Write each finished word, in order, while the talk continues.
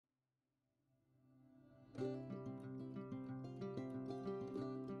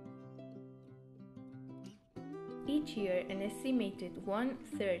Each year, an estimated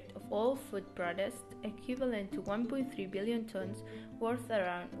one-third of all food products, equivalent to 1.3 billion tons, worth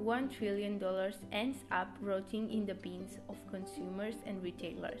around $1 trillion, ends up rotting in the bins of consumers and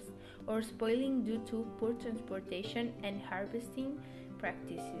retailers, or spoiling due to poor transportation and harvesting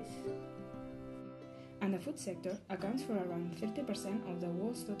practices. And the food sector accounts for around 30% of the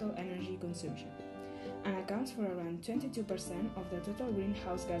world's total energy consumption, and accounts for around 22% of the total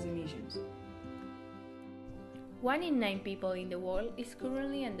greenhouse gas emissions. 1 in 9 people in the world is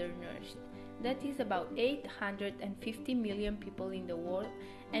currently undernourished. That is about 850 million people in the world,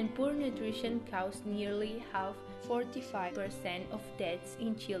 and poor nutrition caused nearly half, 45% of deaths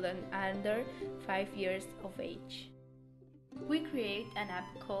in children under 5 years of age. We create an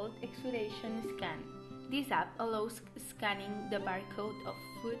app called Exudation Scan. This app allows scanning the barcode of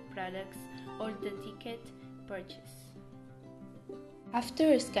food products or the ticket purchase.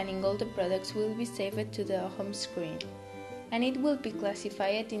 After scanning, all the products will be saved to the home screen, and it will be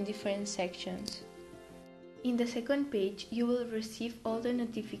classified in different sections. In the second page, you will receive all the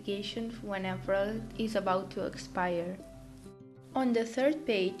notifications when a product is about to expire. On the third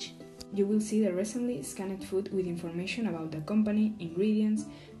page, you will see the recently scanned food with information about the company, ingredients,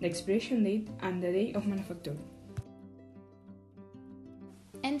 the expiration date, and the day of manufacture.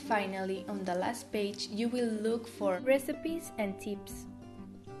 And finally, on the last page, you will look for recipes and tips.